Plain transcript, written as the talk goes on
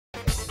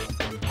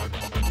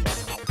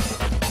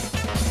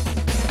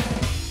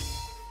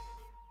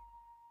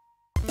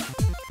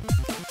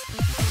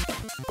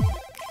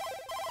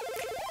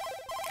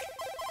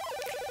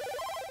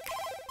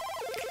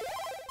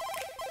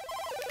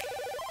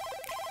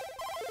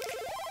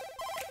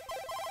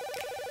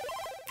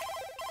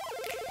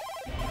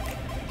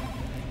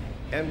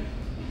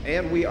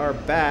And we are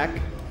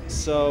back.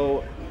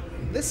 So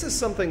this is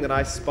something that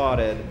I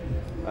spotted.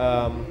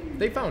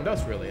 They found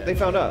us, really. They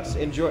found us.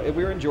 We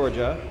were in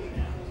Georgia,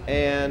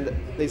 and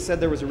they said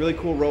there was a really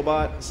cool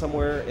robot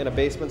somewhere in a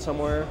basement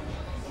somewhere.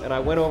 And I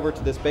went over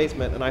to this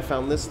basement, and I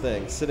found this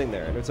thing sitting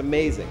there, and it's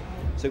amazing.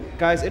 So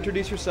guys,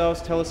 introduce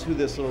yourselves. Tell us who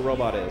this little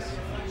robot is.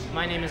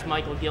 My name is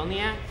Michael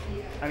Gilniak.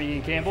 I'm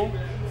Ian Campbell.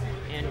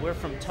 And we're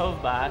from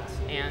Tovbot,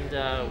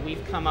 and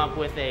we've come up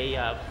with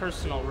a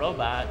personal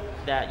robot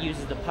that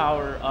uses the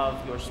power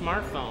of your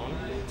smartphone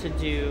to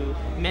do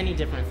many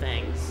different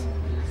things.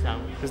 So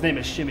his name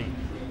is Shimi.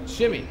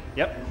 Shimi?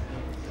 Yep.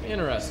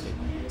 Interesting.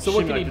 So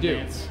what can he do?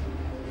 Dance.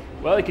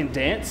 Well, he can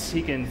dance,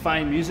 he can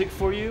find music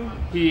for you,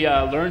 he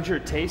learns your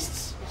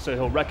tastes, so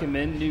he'll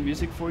recommend new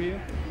music for you.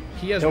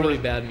 He has really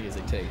bad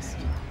music taste.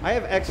 I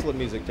have excellent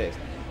music taste.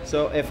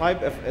 So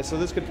so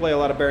this could play a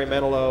lot of Barry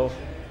Manilow.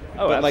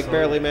 Oh, but like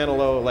absolutely. Barry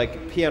Manilow,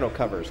 like piano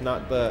covers,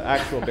 not the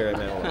actual Barry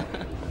Manilow.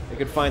 You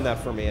could find that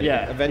for me. And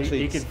Yeah, eventually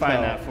he can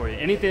find that for you.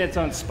 Anything that's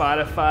on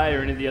Spotify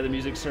or any of the other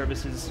music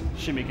services,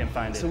 Shimi can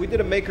find it. So we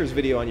did a makers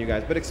video on you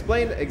guys, but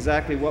explain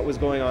exactly what was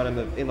going on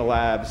in the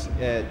labs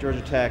at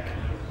Georgia Tech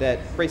that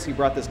basically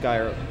brought this guy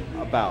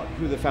about,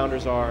 who the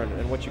founders are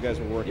and what you guys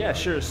were working on. Yeah,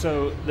 sure.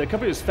 So the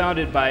company was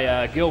founded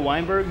by Gil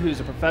Weinberg, who's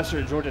a professor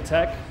at Georgia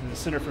Tech, in the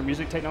Center for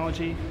Music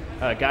Technology.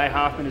 Guy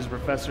Hoffman is a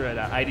professor at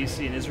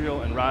IDC in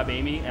Israel, and Rob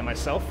Amy and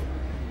myself.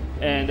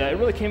 And it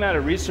really came out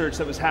of research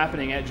that was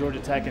happening at Georgia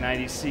Tech and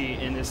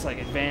IDC in this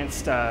like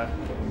advanced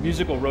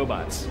musical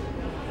robots.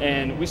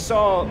 And we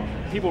saw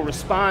people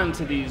respond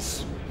to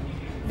these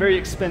very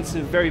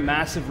expensive, very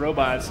massive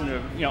robots in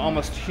a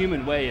almost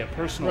human way, a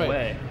personal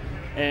way.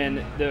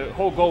 And the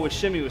whole goal with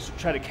Shimi was to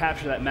try to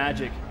capture that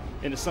magic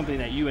into something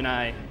that you and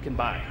I can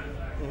buy.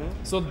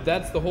 Mm-hmm. So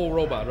that's the whole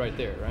robot right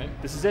there, right?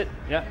 This is it,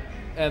 yeah.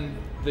 And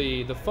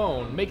the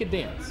phone, make it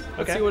dance.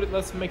 Let's see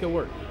let's make it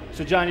work.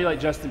 So John, you like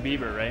Justin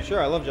Bieber, right?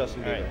 Sure, I love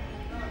Justin Bieber. Right.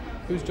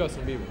 Who's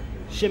Justin Bieber?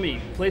 Shimi,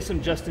 play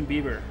some Justin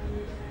Bieber.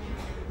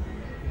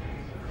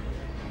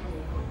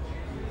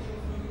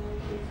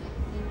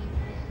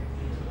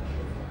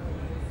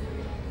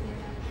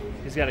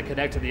 He's got to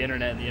connect to the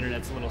internet, and the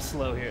internet's a little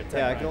slow here at TechCrunch.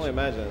 Yeah, I can only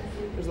imagine.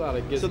 There's a lot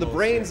of gizmos. So the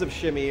brains of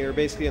Shimi are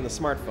basically in the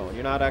smartphone.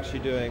 You're not actually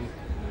doing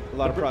a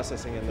lot of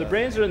processing in the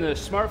brains are in the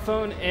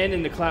smartphone and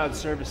in the cloud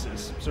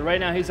services. So right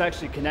now he's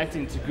actually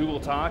connecting to Google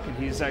Talk, and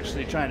he's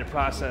actually trying to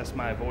process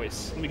my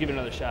voice. Let me give it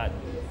another shot.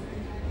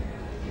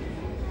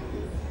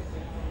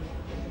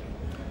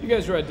 You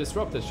guys were at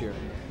Disrupt this year.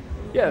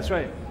 Yeah, that's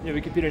right. Yeah,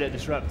 we competed at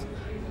Disrupt.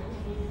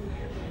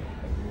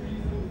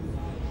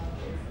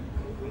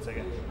 One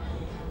second.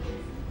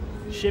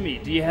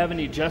 Shimi, do you have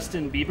any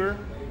Justin Bieber?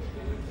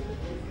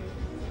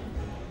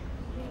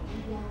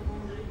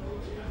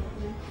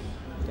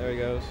 There he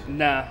goes.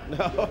 Nah.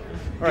 No. All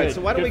right,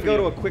 so why don't we go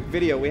to a quick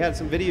video? We had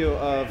some video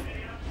of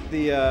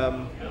the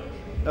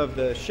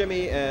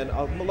Shimi and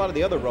a lot of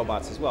the other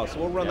robots as well. So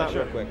we'll run that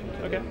real quick.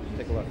 Okay.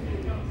 Take a look.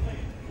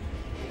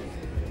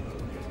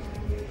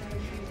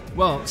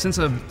 Well, since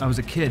I was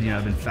a kid,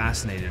 I've been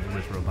fascinated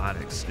with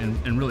robotics,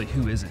 and really,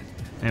 who isn't?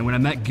 And when I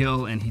met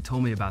Gil and he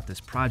told me about this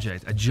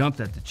project, I jumped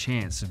at the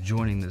chance of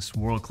joining this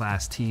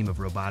world-class team of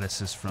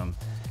roboticists from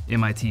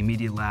MIT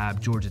Media Lab,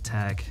 Georgia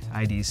Tech,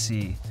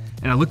 IDC.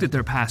 And I looked at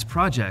their past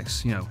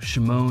projects,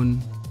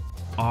 Shimon,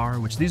 R,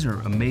 which these are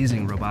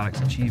amazing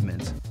robotics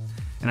achievements.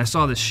 And I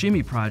saw this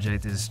Shimi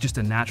project as just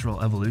a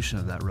natural evolution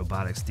of that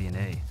robotics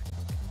DNA.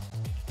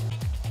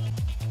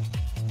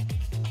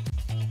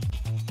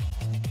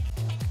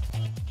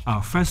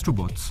 Our first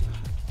robots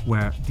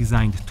were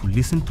designed to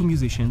listen to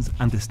musicians,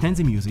 understand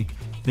the music,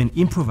 then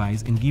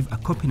improvise and give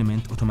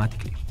accompaniment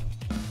automatically.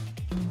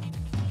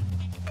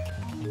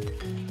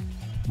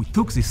 We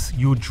took this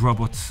huge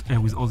robot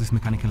with all these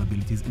mechanical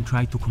abilities and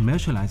tried to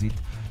commercialize it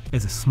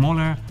as a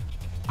smaller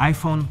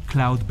iPhone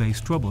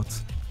cloud-based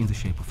robot in the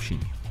shape of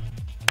Shimi.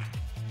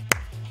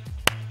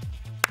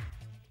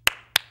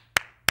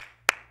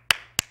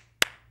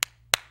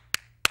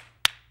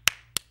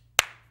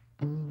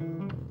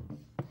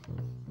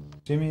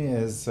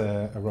 Shimi is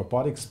a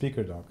robotic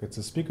speaker dock. It's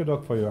a speaker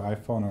dock for your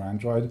iPhone or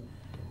Android,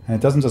 and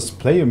it doesn't just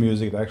play your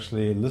music, it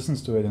actually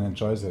listens to it and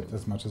enjoys it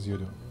as much as you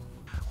do.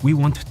 We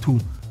want to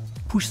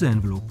push the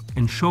envelope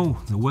and show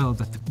the world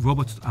that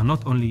robots are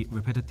not only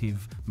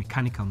repetitive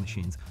mechanical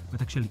machines,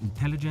 but actually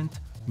intelligent,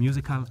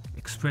 musical,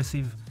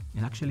 expressive,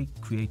 and actually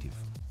creative.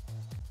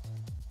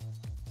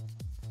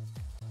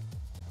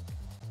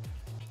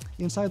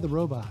 Inside the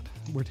robot,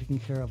 we're taking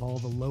care of all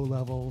the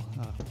low-level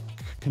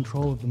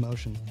control of the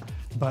motion,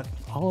 but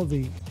all of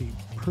the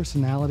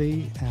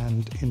personality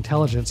and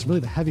intelligence, really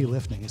the heavy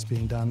lifting, is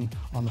being done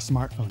on the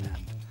smartphone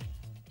end.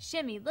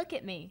 Shimi, look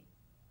at me.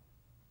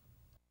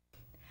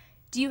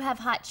 Do you have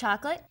hot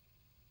chocolate?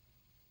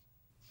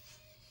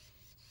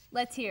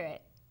 Let's hear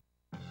it.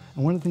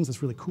 And one of the things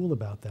that's really cool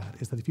about that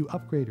is that if you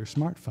upgrade your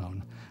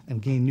smartphone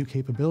and gain new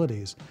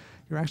capabilities,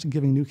 you're actually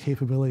giving new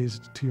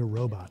capabilities to your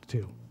robot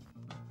too.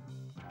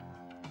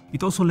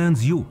 It also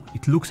learns you.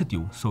 It looks at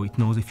you, so it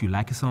knows if you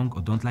like a song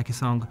or don't like a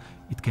song.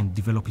 It can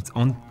develop its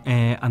own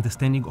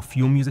understanding of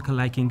your musical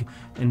liking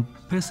and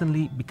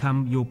personally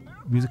become your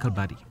musical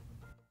buddy.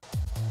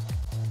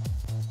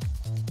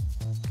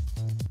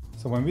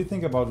 So when we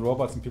think about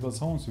robots in people's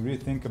homes, we really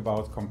think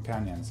about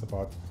companions,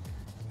 about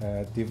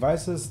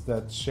devices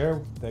that share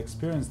the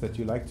experience that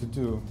you like to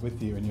do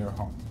with you in your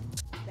home.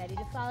 Ready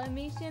to follow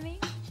me, Shimi?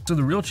 So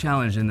the real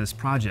challenge in this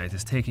project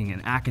is taking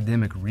an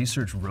academic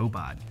research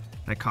robot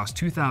that costs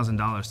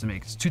 $2,000 to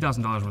make. It's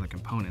 $2,000 worth of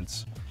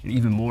components, and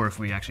even more if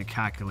we actually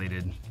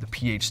calculated the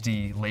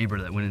PhD labor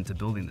that went into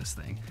building this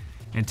thing.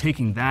 And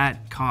taking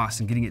that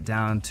cost and getting it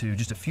down to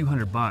just a few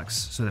 $100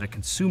 so that a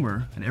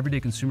consumer, an everyday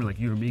consumer like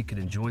you or me, could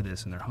enjoy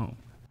this in their home.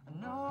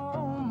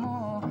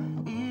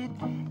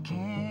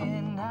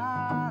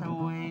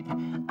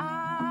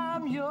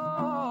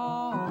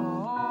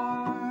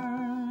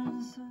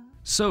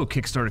 So,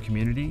 Kickstarter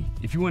community,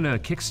 if you want to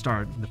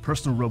kickstart the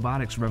personal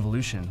robotics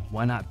revolution,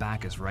 why not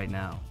back us right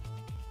now?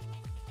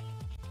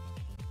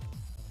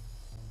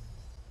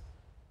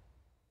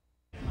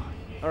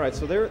 All right,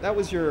 so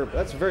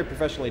that's very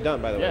professionally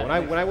done, by the way. Yeah.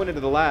 When I went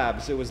into the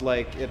labs, it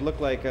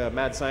looked like a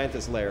mad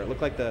scientist lair. It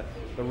looked like the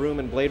room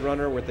in Blade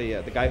Runner with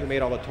the guy who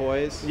made all the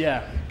toys.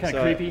 Yeah, kind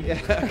of creepy.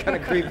 Yeah, kind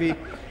of creepy.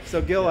 So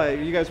Gil,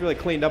 you guys really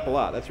cleaned up a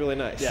lot. That's really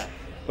nice. Yeah.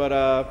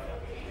 But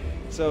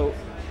so,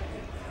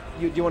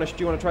 do you want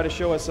to try to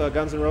show us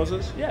Guns N'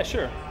 Roses? Yeah,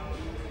 sure.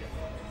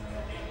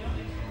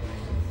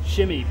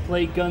 Shimi,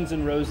 play Guns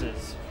N'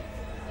 Roses.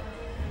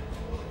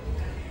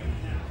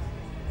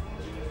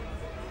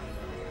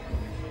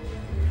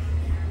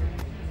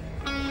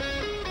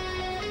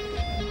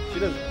 She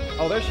does.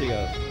 Oh, there she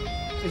goes.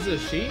 Is it a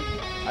she?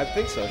 I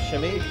think so.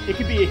 Shimi. It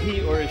could be a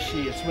he or a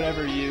she. It's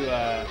whatever you,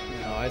 Oh,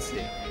 I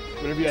see.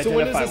 whatever you So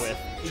when is identify this?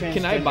 with.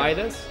 Can I Transgender. buy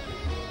this?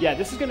 Yeah,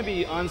 this is going to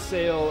be on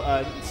sale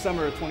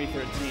summer of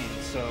 2013.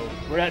 So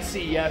we're at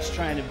CES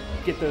trying to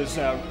get those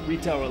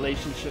retail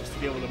relationships to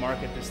be able to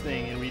market this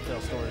thing in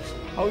retail stores.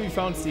 How have you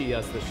found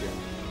CES this year?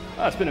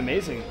 Oh, it's been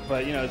amazing,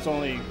 but you know, it's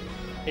only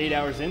 8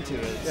 hours into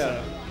it,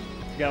 so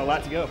you got a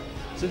lot to go.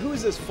 So who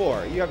is this for?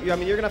 I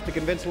mean, you're gonna have to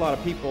convince a lot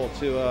of people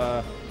to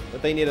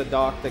that they need a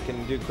dock that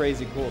can do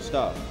crazy cool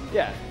stuff.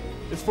 Yeah,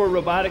 it's for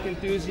robotic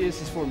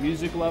enthusiasts, it's for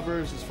music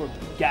lovers, it's for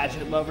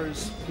gadget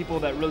lovers, people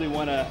that really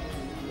want to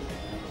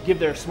give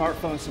their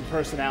smartphone some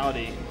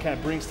personality, kind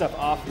of bring stuff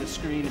off the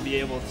screen and be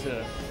able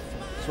to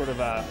sort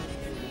of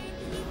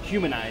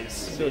humanize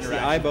So the it's the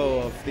interaction.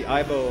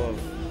 Aibo of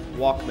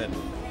Walkman.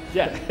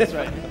 Yeah, that's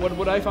right.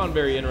 What I found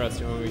very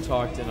interesting when we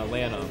talked in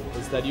Atlanta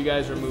is that you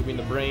guys are moving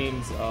the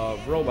brains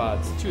of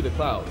robots to the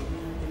cloud.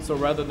 So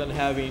rather than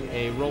having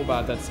a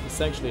robot that's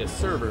essentially a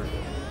server,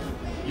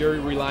 you're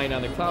relying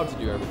on the cloud to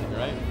do everything,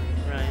 right?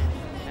 Right.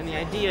 And the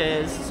idea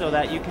is so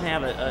that you can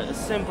have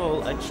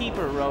a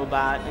cheaper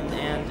robot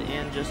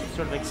and just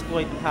sort of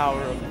exploit the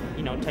power of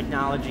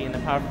technology and the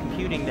power of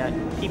computing that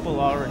people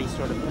already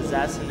sort of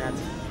possess and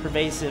that's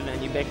pervasive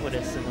and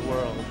ubiquitous in the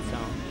world.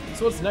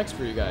 So what's next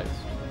for you guys?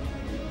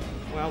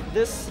 Well,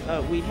 this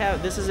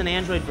is an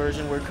Android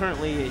version. We're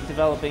currently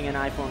developing an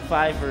iPhone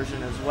 5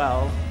 version as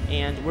well,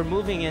 and we're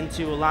moving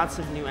into lots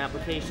of new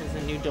applications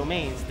and new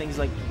domains, things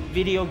like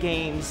video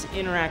games,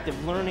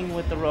 interactive learning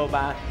with the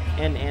robot,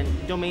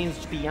 and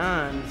domains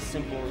beyond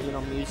simple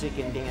music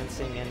and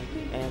dancing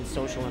and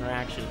social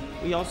interaction.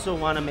 We also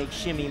want to make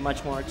Shimi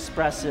much more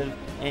expressive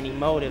and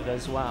emotive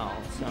as well.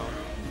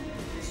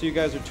 So you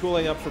guys are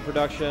tooling up for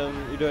production.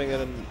 You're doing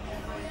it in.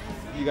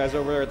 You guys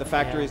over there at the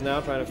factories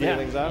now trying to figure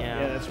things out?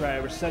 Yeah, that's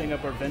right. We're setting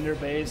up our vendor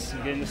base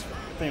and getting this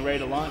thing ready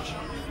to launch.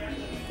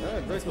 All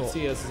right, very cool. That's what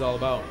CES is all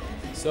about.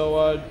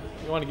 So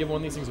you want to give one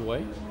of these things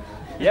away?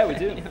 Yeah, we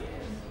do.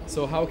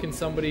 So how can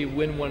somebody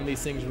win one of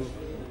these things?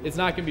 It's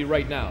not going to be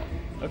right now.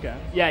 Okay.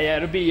 Yeah,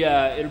 it'll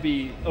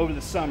be over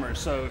the summer.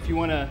 So if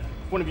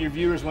one of your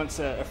viewers wants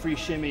a free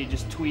Shimi,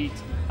 just tweet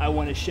 "I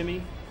want a Shimi,"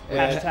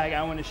 hashtag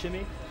 "I want a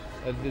Shimi."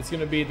 It's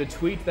going to be the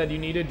tweet that you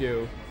need to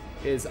do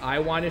is I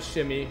want a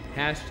Shimi,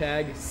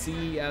 hashtag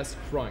CES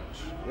Crunch.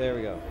 There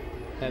we go.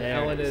 And There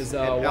Ellen it is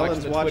And Ellen's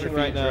watching the watching Twitter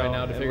right feeds right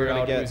now to and figure we're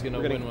gonna out get- who's going to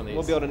we're gonna- win one of these.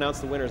 We'll be able to announce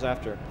the winners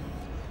after.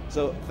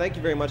 So thank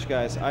you very much,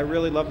 guys. I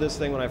really loved this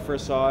thing when I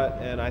first saw it,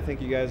 and I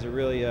think you guys are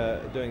really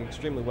doing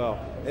extremely well.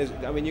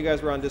 I mean, you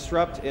guys were on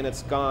Disrupt, and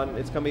it's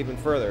come even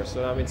further.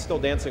 So I mean, it's still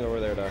dancing over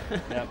there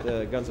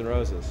to Guns N'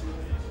 Roses.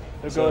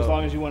 They'll go as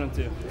long as you want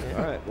them to.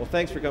 All right. Well,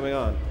 thanks for coming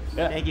on.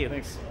 Yeah, Thank you.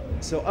 Thanks.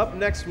 So up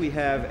next, we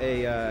have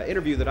a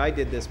interview that I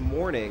did this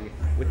morning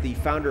with the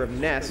founder of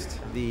Nest,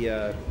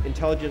 the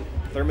intelligent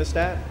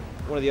thermostat,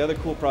 one of the other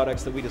cool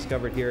products that we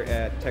discovered here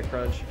at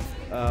TechCrunch.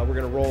 We're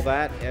going to roll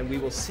that, and we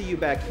will see you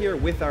back here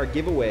with our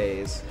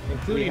giveaways.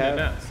 Including a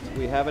Nest.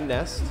 We have a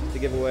Nest to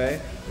give away.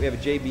 We have a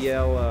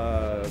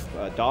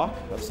JBL dock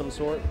of some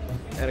sort,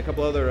 and a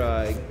couple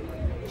other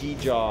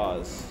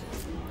G-Jaws,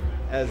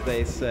 as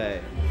they say.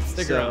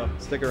 Stick around.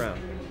 Stick around.